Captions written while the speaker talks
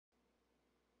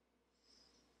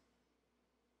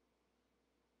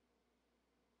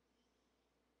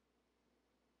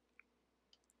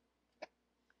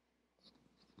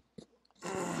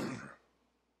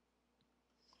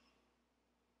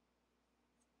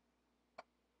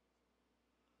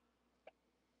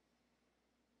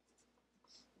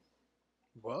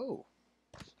Whoa.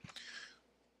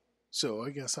 So I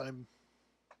guess I'm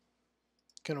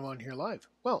kind of on here live.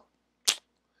 Well,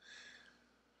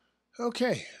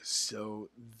 okay. So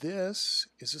this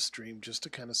is a stream just to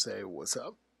kind of say what's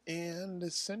up. And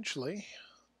essentially,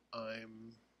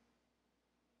 I'm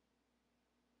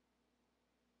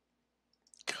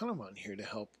kind of on here to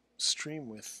help stream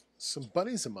with some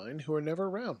buddies of mine who are never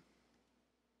around.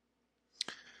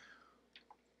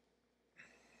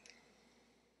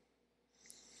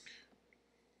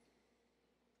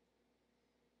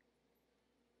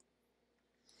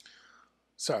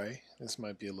 Sorry, this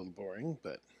might be a little boring,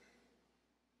 but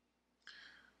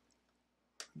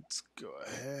let's go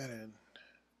ahead and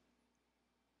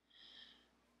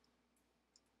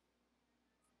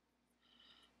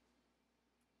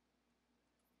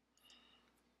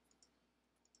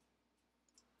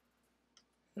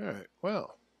all right,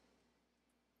 well,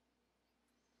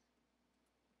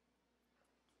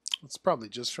 it's probably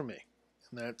just for me,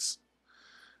 and that's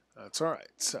all right.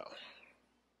 So,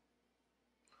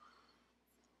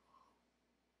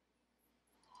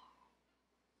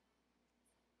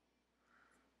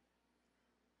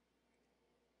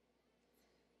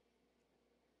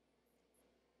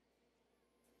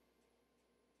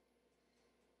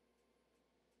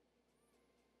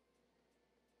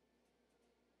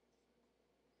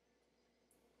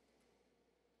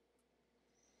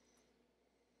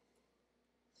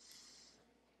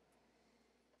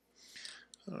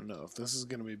 I don't know if this is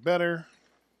going to be better,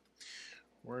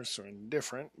 worse, or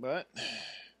indifferent, but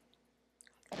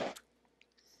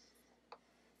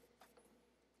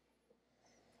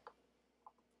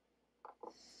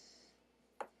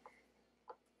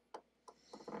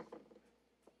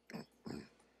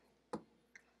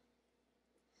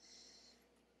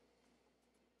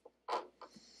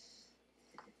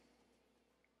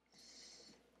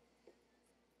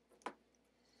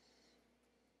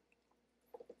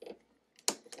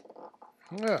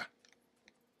ah.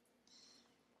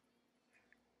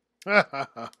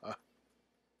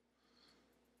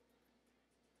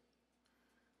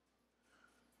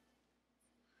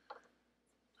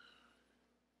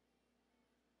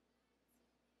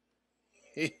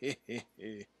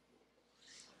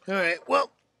 All right,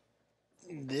 well,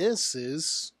 this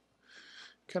is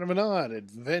kind of an odd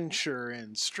adventure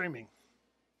in streaming.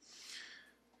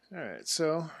 All right,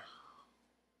 so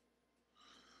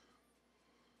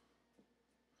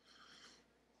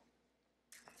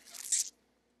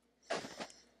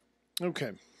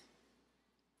okay.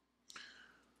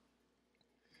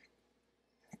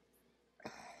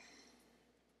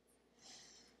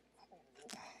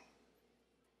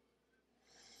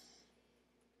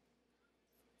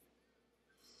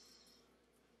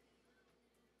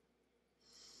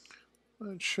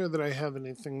 Not sure that I have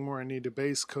anything more I need to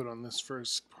base coat on this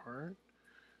first part.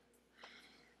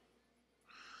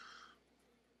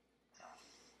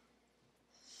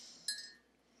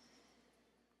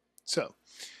 So,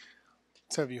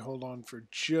 let's have you hold on for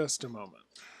just a moment.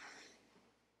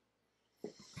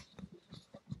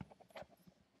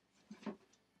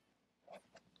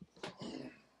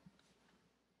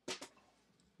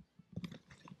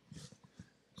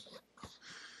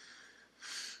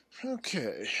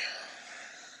 Okay.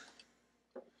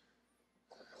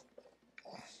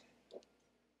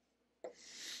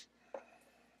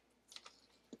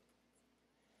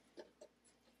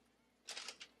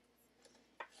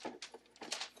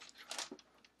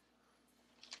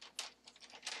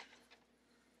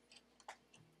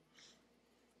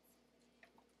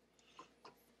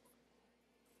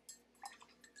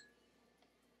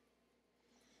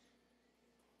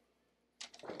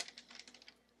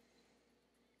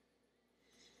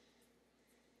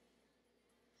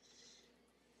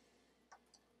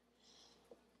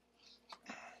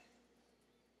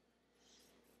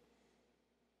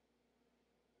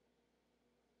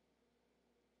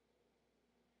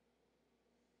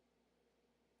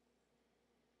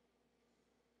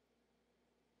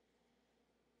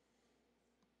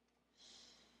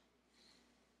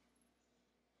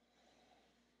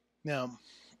 Now, what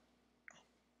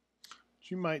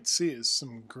you might see is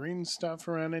some green stuff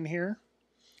around in here.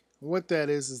 What that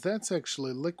is that's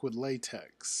actually liquid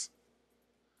latex.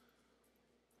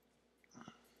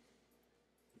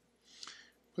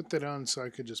 Put that on so I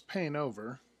could just paint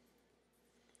over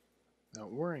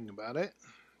without worrying about it.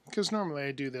 Because normally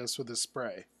I do this with a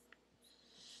spray.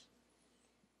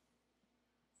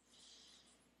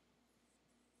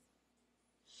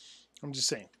 I'm just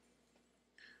saying.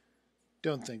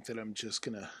 Don't think that I'm just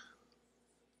going to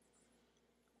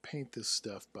paint this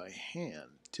stuff by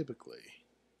hand, typically.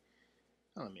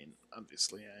 Well, I mean,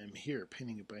 obviously I am here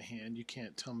painting it by hand. You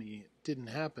can't tell me it didn't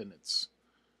happen. It's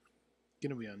going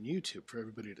to be on YouTube for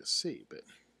everybody to see, but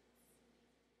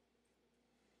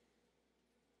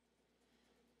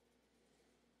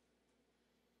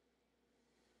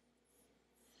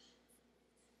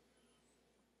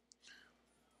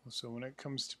so when it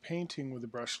comes to painting with a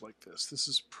brush like this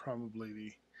is probably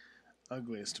the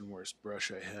ugliest and worst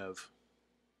brush I have.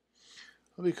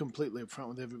 I'll be completely upfront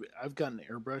with everybody. I've got an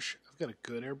airbrush. I've got a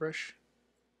good airbrush.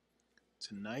 It's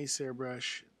a nice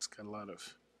airbrush. It's got a lot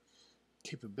of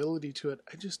capability to it.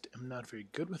 I just am not very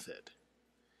good with it.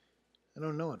 I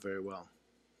don't know it very well.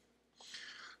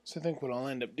 So I think what I'll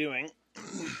end up doing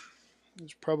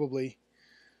is probably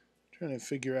trying to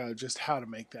figure out just how to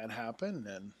make that happen,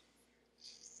 and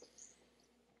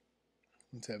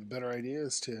once I have a better idea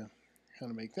as to how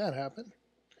to make that happen,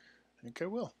 I think I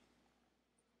will.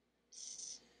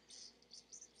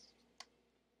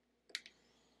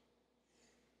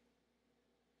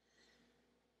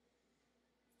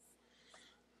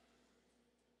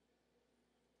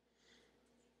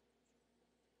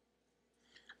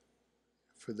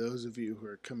 For those of you who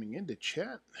are coming into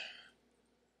chat,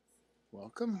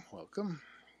 welcome, welcome.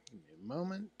 Give me a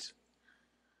moment.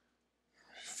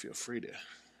 Feel free to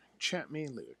chat me,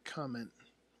 leave a comment,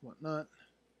 whatnot.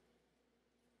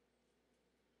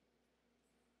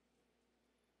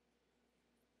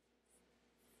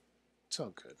 It's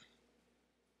all good.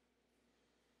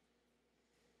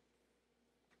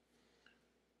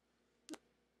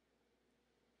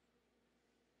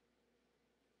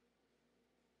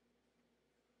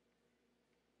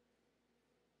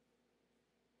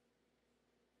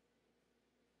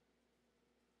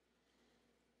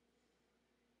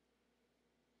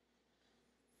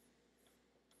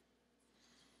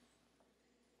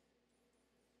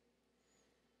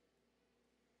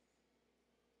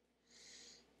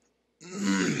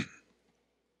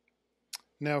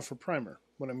 Now for primer,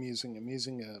 what I'm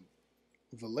using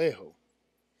a Vallejo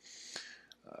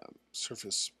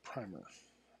surface primer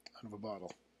out of a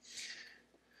bottle.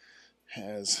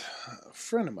 As a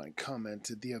friend of mine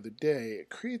commented the other day, it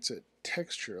creates a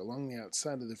texture along the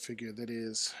outside of the figure that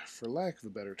is, for lack of a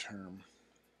better term,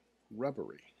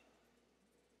 rubbery.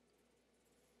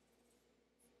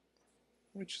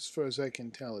 Which, as far as I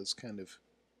can tell, is kind of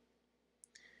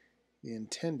the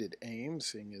intended aim,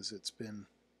 seeing as it's been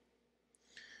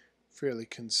fairly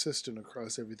consistent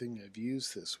across everything I've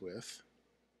used this with.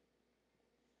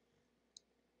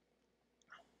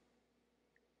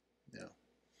 Now,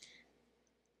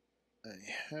 I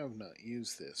have not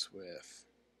used this with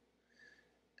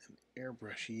an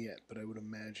airbrush yet, but I would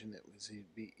imagine it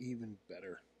would be even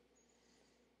better.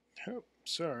 Oh,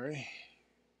 sorry.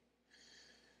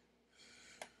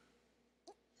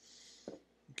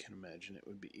 I can imagine it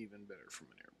would be even better from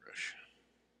an airbrush.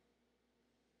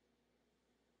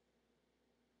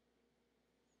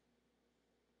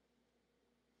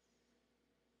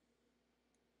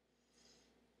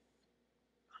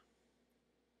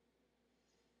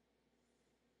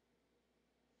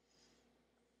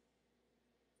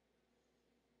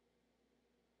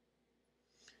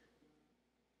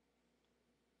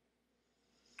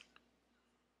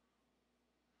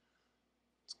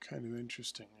 Kind of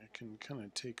interesting. I can kind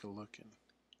of take a look and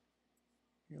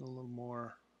get a little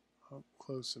more up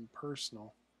close and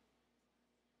personal.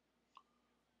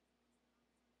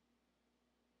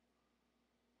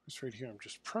 This right here, I'm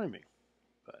just priming,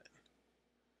 but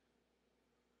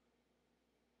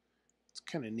it's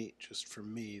kind of neat just for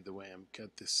me the way I'm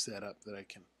got this set up that I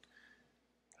can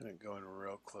kind of go in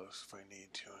real close if I need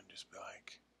to and just be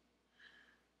like,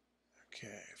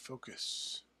 okay,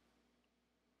 focus.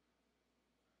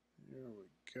 There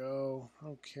we go.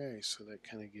 Okay, so that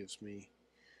kind of gives me,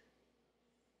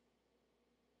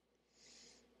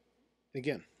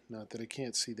 again, not that I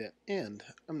can't see that, and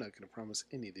I'm not going to promise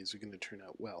any of these are going to turn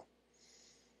out well.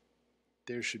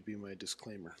 There should be my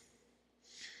disclaimer.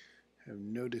 I have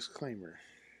no disclaimer.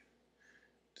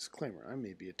 Disclaimer, I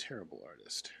may be a terrible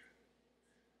artist.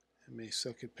 I may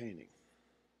suck at painting.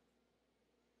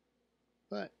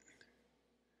 But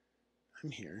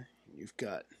I'm here, and you've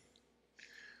got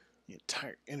the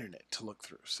entire internet to look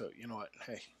through. So, you know what?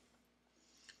 Hey,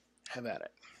 have at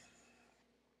it.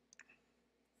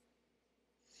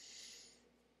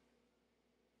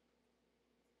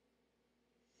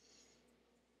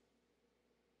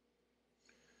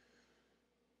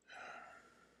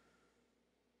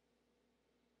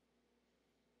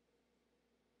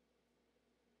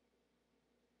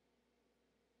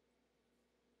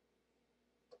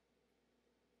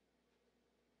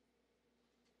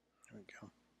 There we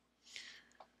go.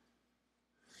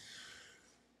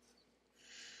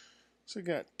 So I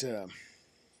got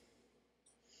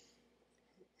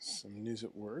some news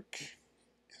at work.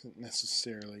 isn't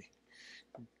necessarily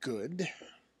good.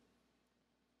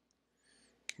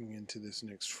 Coming into this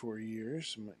next 4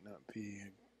 years might not be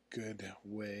a good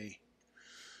way.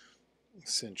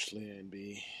 Essentially, I'd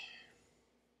be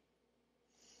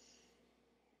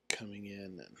coming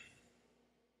in and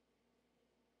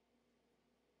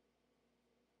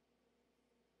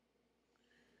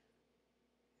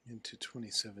into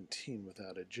 2017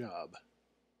 without a job.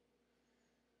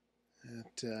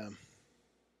 That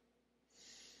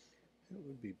it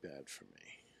would be bad for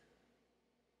me.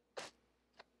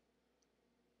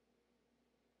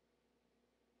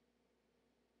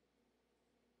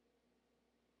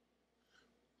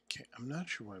 Okay, I'm not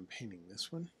sure why I'm painting this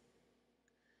one.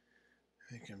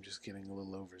 I think I'm just getting a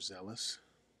little overzealous.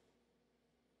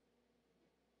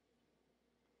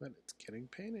 But it's getting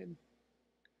painted.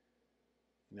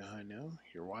 You know how I know?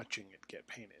 You're watching it get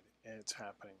painted. And it's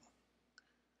happening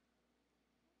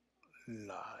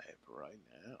live right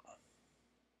now.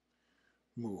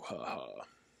 Muhaha.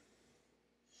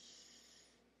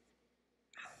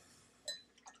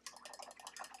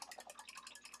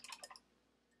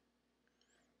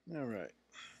 All right.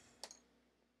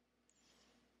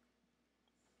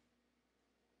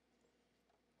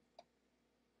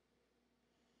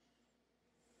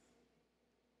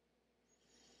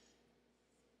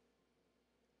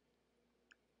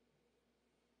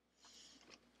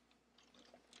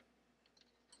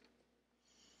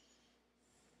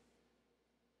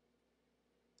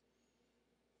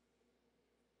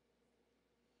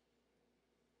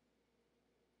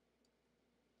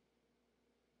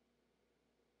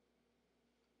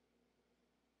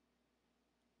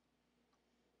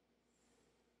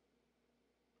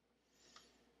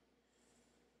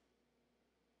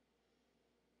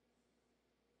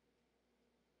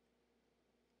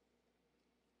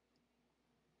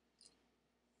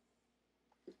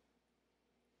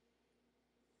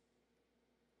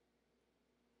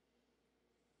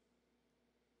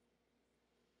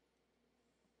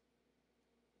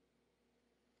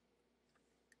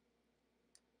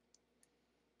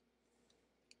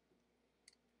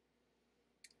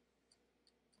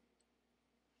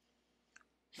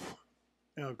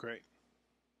 Oh, great.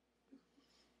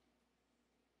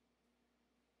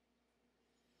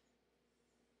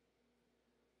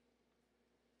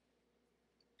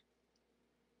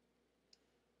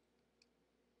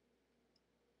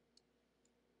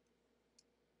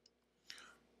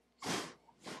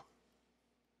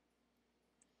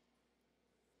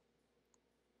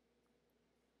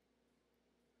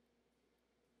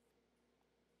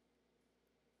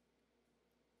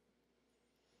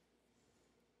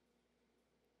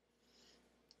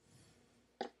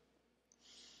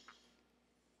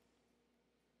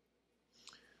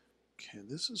 Okay,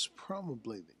 this is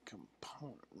probably the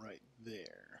component right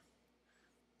there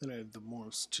that I have the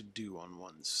most to do on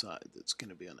one side that's going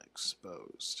to be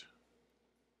unexposed.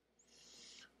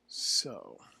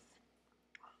 So,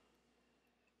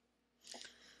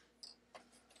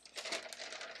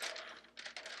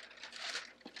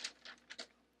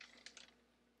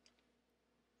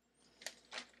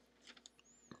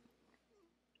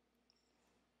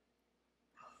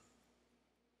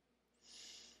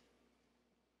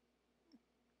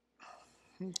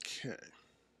 okay.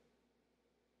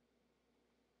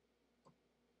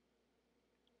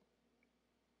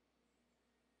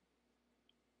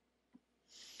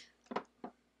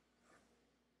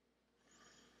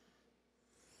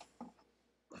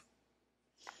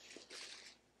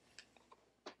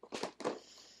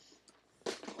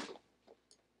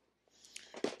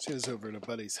 She was over at a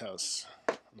buddy's house,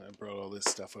 and I brought all this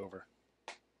stuff over.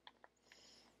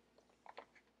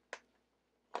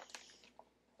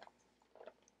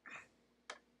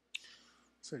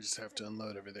 So I just have to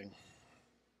unload everything.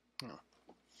 Oh.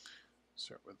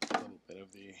 Start with a little bit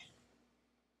of the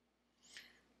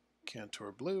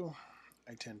Cantor Blue.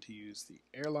 I tend to use the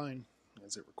Airline,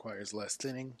 as it requires less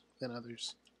thinning than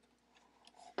others.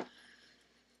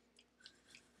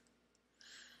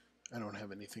 I don't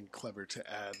have anything clever to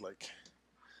add like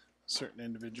certain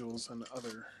individuals on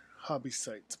other hobby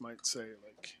sites might say,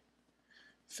 like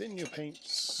Naiche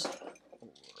Paints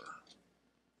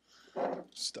or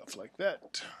stuff like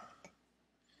that.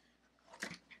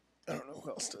 I don't know who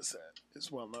else does that.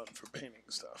 Is well known for painting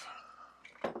stuff.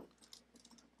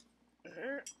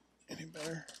 Any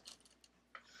better?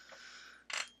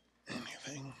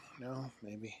 Anything? No?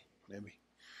 Maybe? Maybe.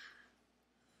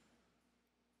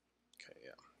 Okay,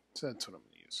 yeah. So that's what I'm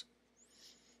going to use.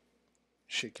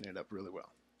 Shaking it up really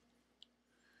well.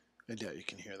 I doubt you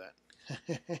can hear that.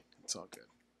 It's all good.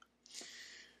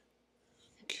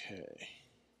 Okay.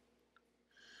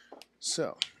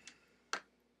 So,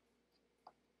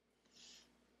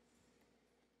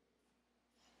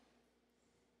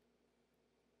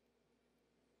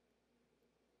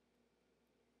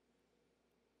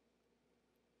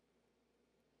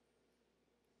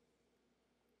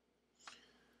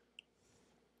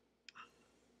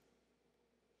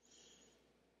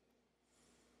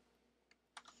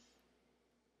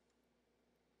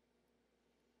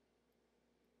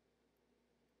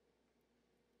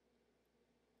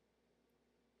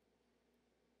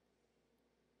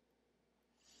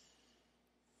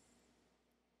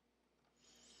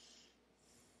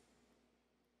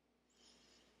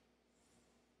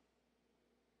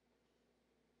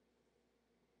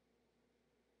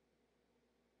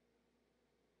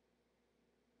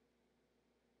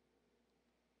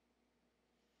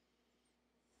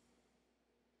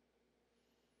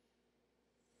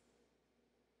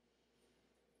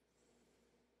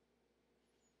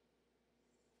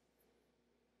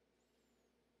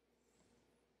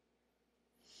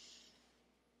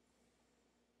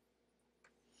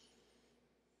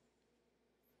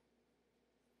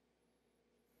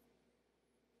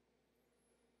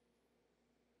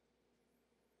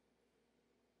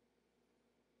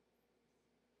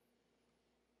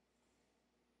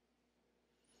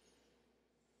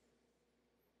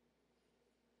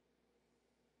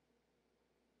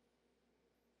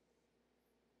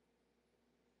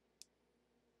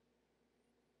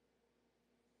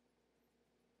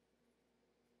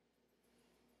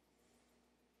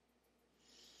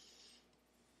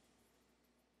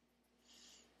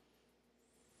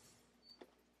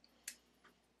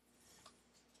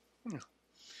 Yeah,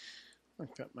 I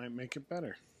think that might make it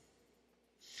better.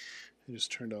 I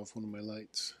just turned off one of my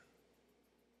lights.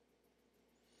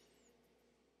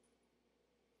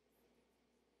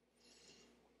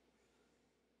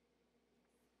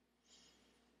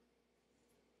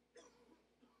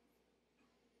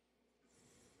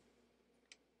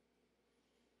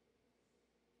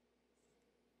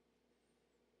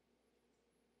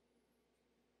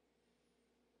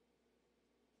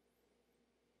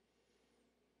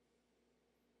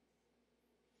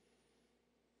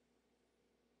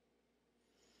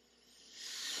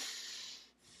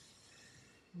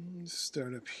 Let's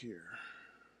start up here.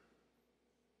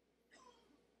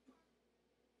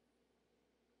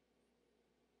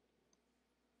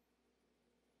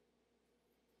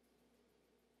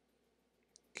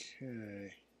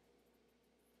 Okay.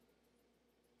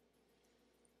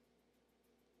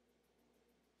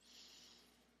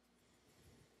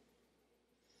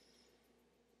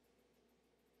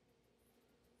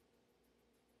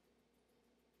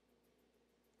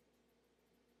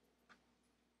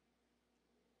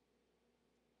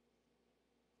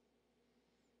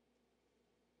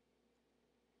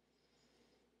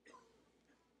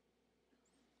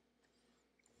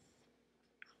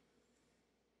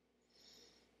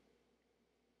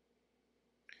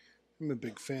 I'm a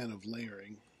big fan of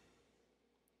layering.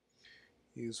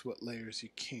 Use what layers you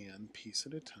can, piece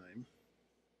at a time.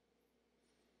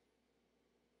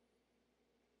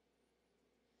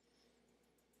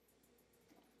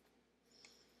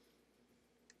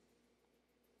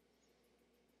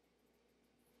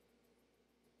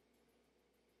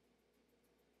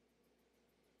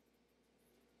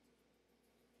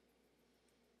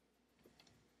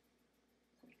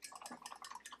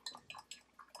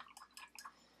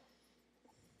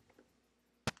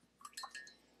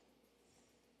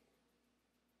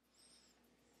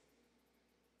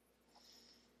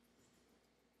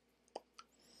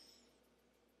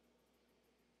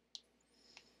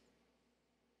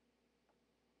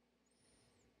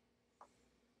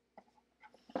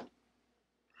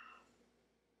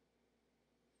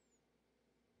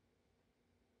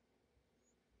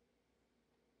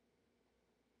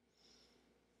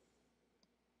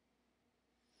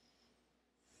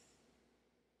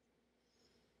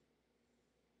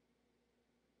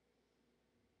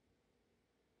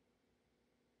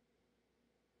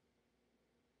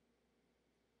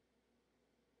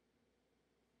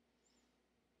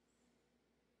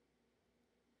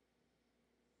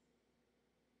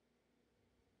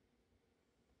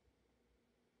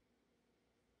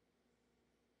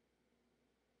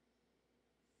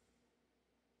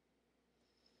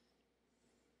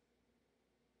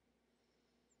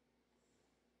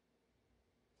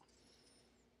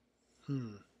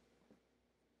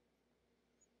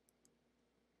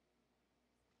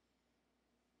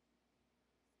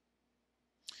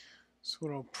 So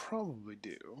what I'll probably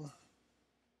do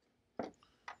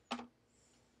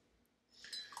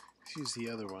is use the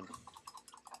other one.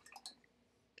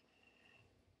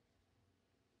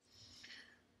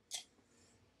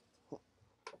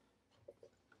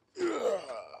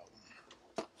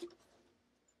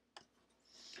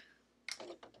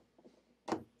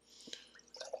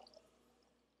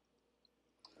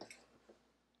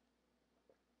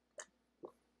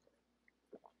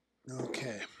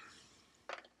 Okay.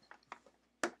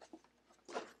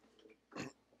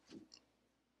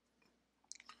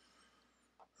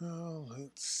 Oh,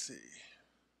 let's see.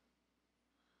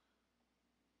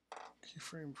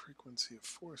 Keyframe frequency of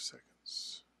 4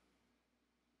 seconds.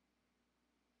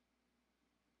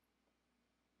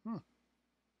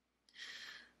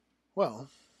 Well,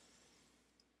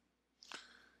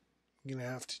 I'm going to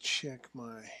have to check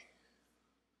my...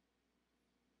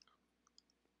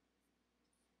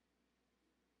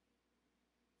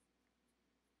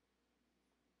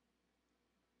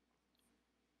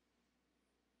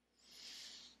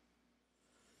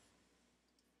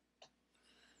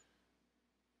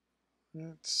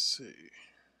 Let's see.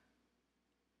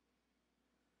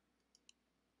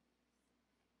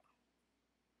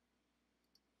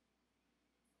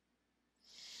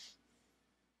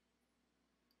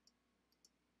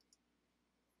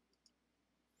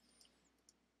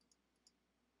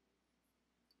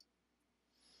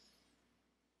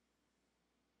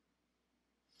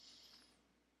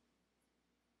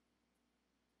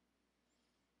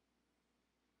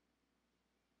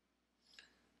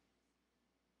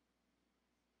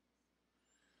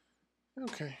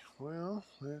 Okay, well,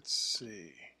 let's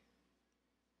see.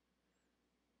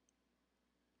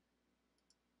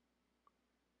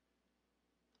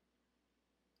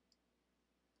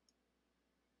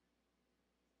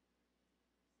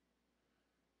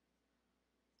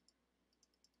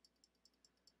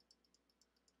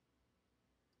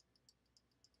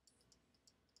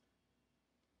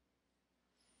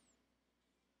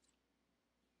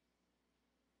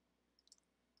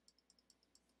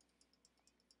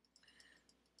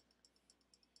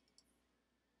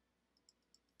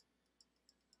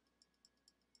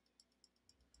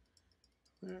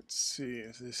 Let's see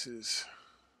if this is...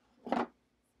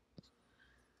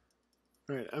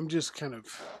 Alright, I'm just kind of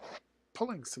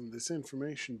pulling some of this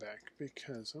information back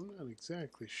because I'm not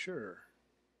exactly sure.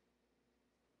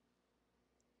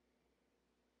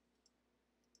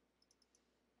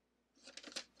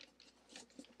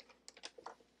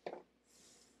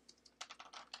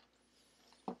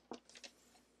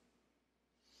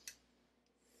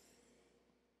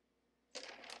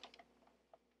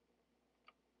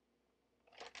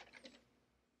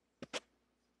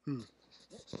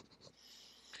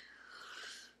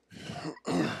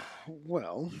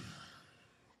 Well,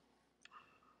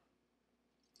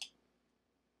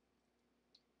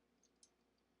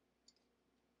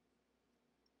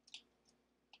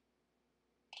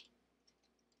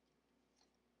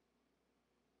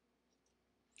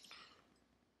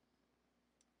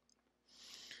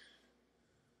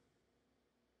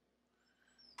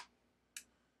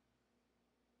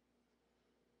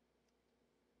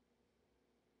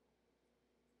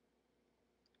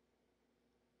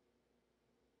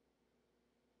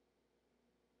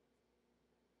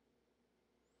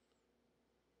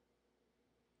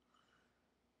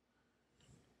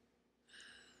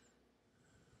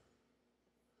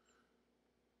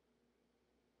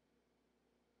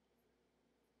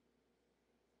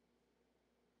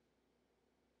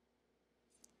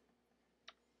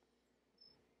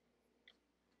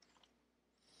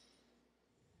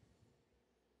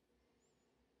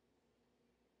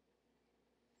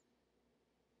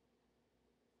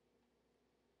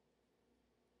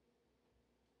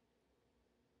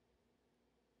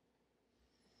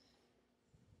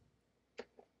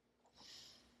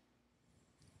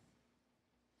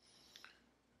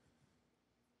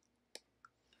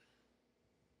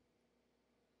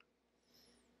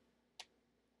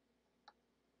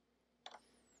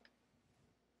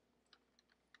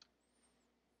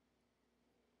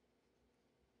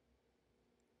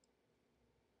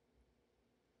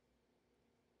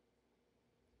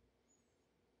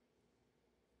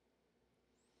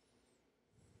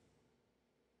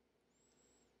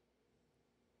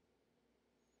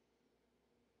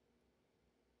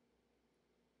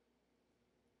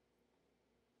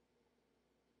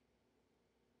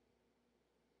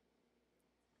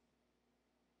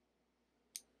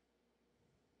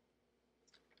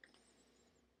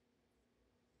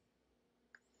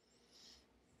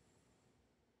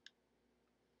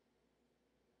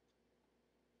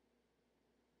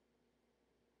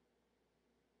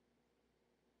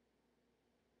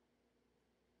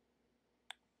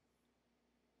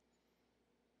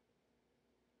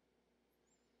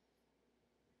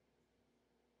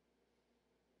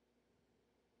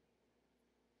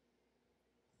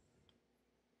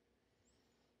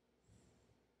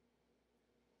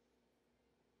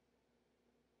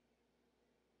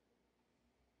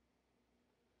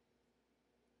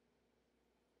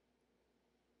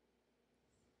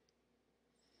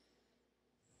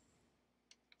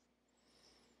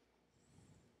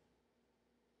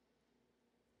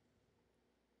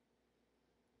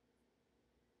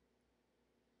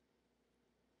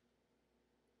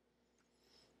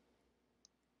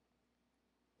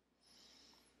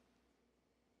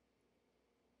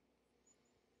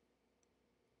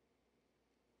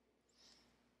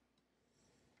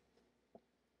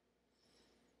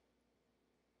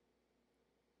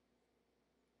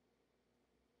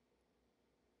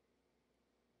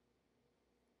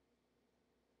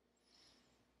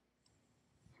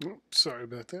 sorry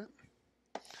about that.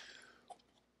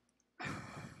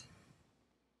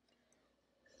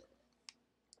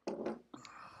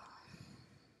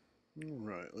 All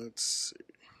right, let's see.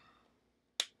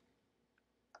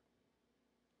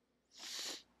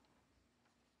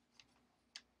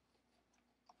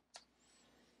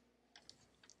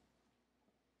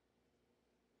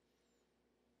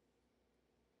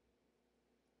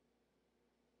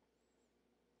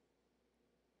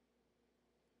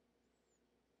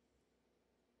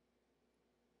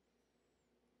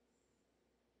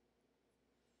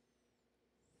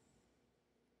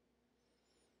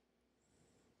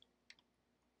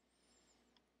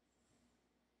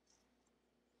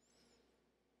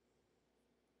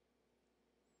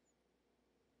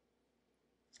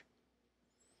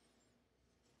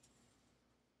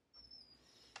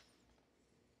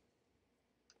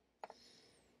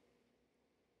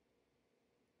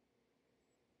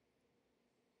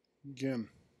 Again,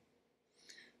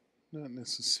 not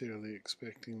necessarily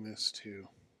expecting this to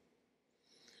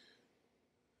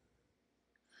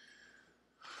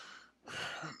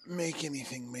make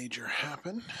anything major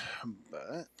happen,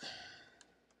 but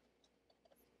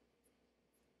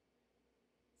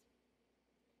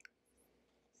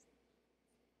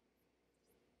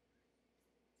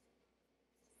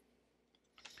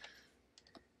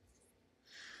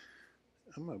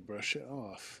I'm going to brush it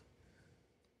off.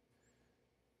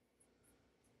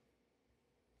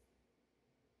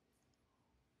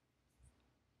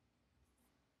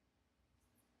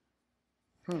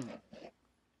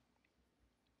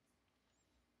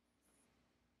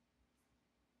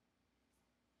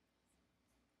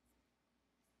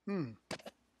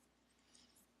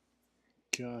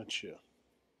 Gotcha.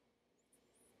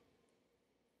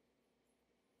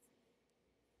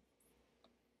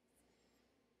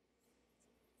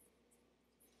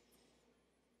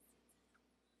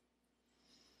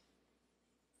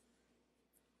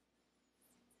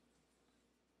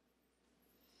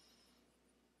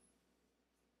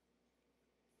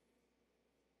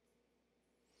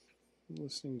 I'm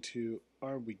listening to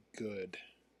Are We Good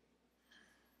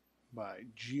by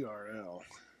GRL.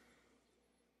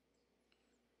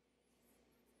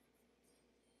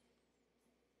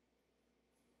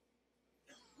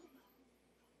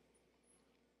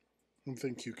 I don't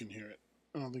think you can hear it.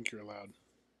 I don't think you're allowed.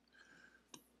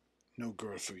 No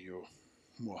girl for you.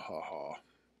 Mwahaha.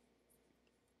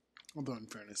 Although, in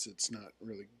fairness, it's not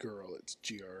really girl, it's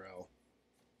GRL.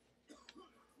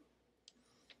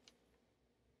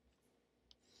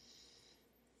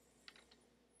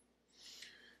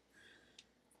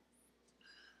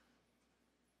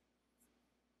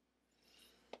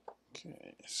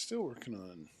 Okay, still working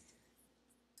on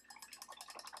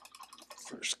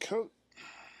first coat.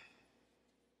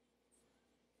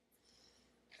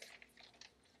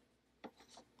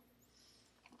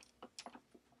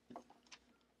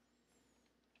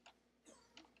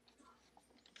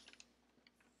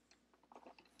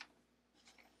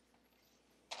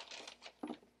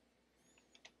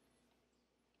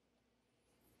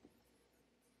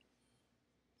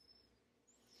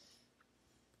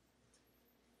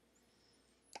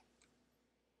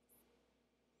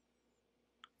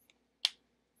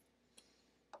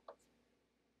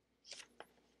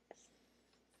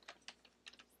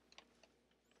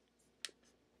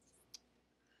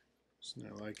 And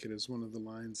I like it as one of the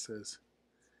lines says,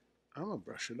 I'm going to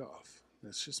brush it off.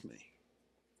 That's just me.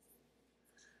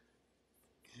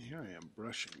 And here I am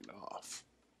brushing it off.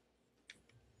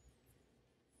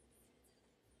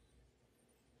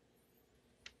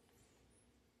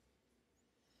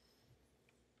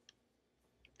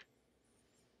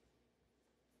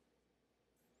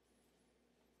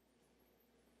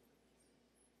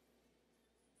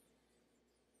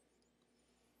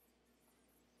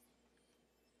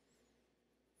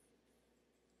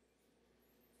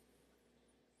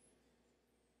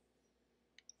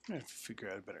 I have to figure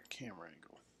out a better camera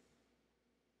angle.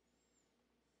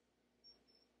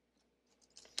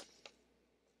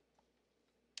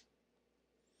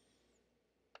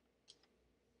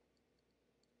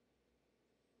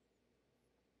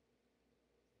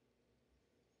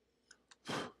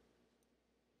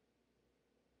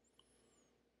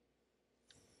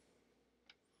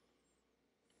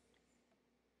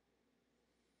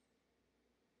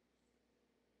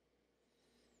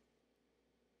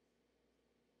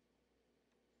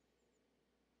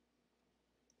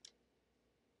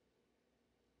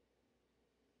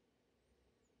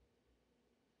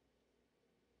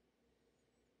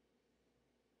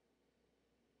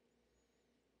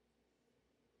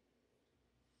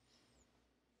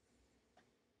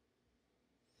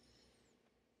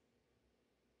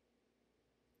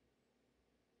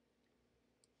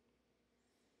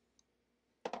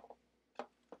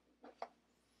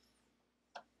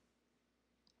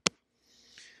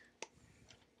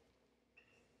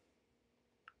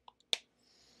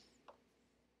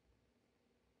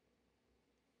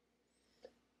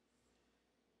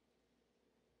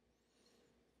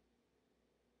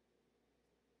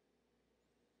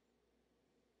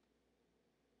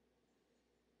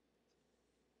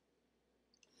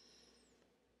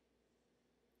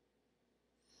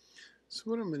 So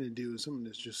what I'm going to do is I'm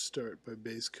going to just start by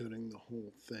base coating the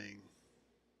whole thing.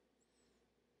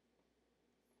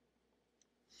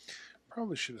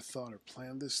 Probably should have thought or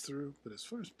planned this through, but as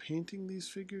far as painting these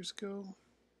figures go,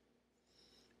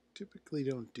 typically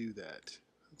don't do that.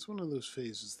 It's one of those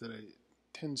phases that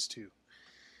tends to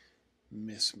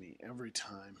miss me every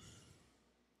time.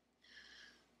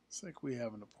 It's like we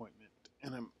have an appointment,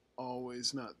 and I'm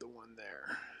always not the one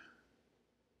there.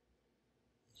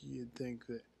 You'd think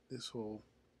that this whole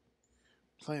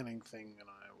planning thing and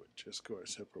I would just go our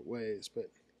separate ways, but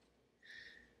it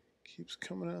keeps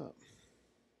coming up.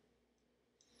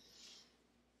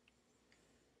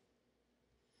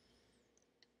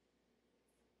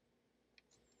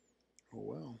 Oh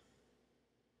well.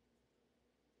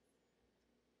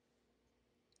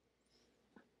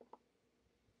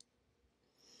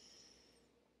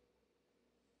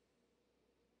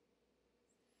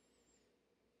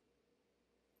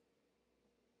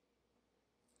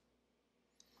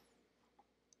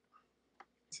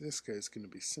 So this guy's going to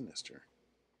be sinister.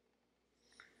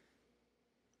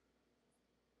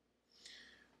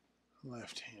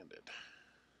 Left-handed.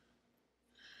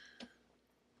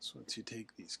 So once you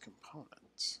take these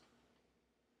components,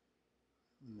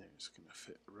 and they're just going to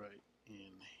fit right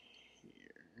in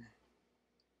here.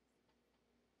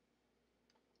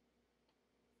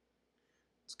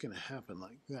 It's going to happen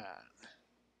like that.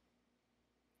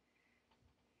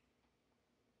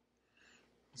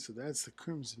 So that's the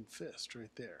Crimson Fist right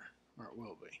there, or it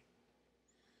will be.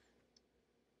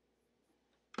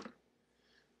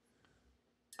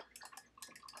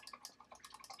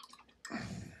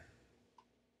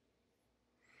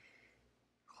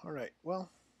 All right,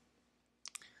 well,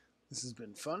 this has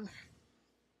been fun.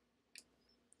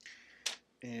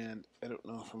 And I don't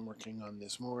know if I'm working on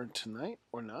this more tonight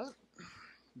or not,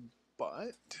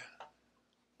 but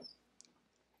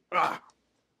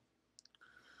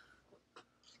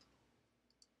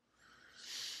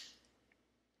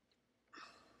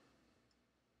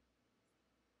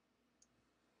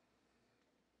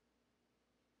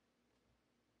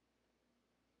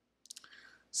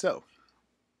so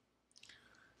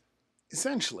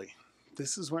essentially,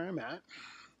 this is where I'm at.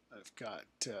 I've got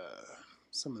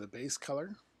some of the base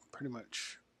color pretty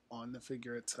much on the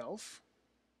figure itself.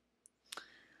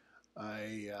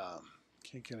 I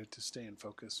can't get it to stay in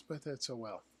focus, but that's oh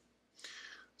well.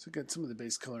 So I've got some of the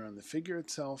base color on the figure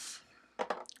itself,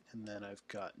 and then I've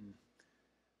gotten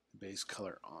the base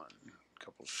color on a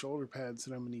couple shoulder pads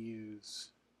that I'm going to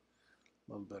use,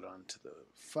 a little bit onto the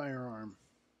firearm.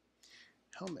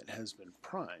 Helmet has been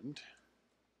primed,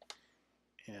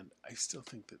 and I still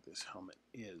think that this helmet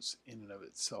is, in and of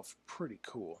itself, pretty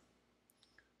cool.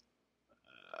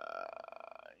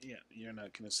 Yeah, you're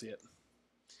not going to see it.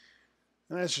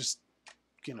 And that's just,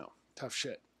 you know, tough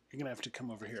shit. You're going to have to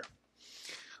come over here.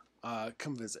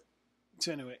 Come visit.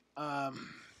 So anyway,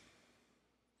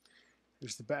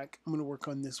 here's the back. I'm going to work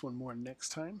on this one more next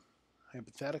time,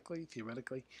 hypothetically,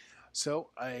 theoretically.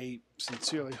 So I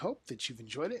sincerely hope that you've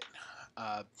enjoyed it.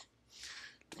 To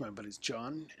my buddies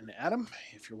John and Adam,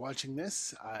 if you're watching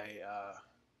this, I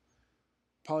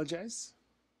apologize.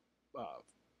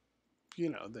 You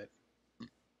know, that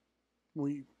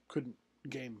we couldn't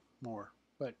game more,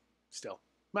 but still.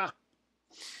 All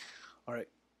right.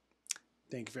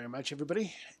 Thank you very much,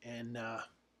 everybody, and I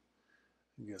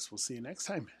guess we'll see you next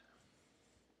time.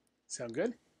 Sound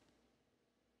good?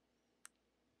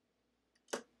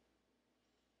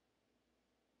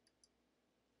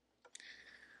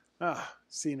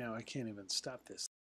 See, now I can't even stop this.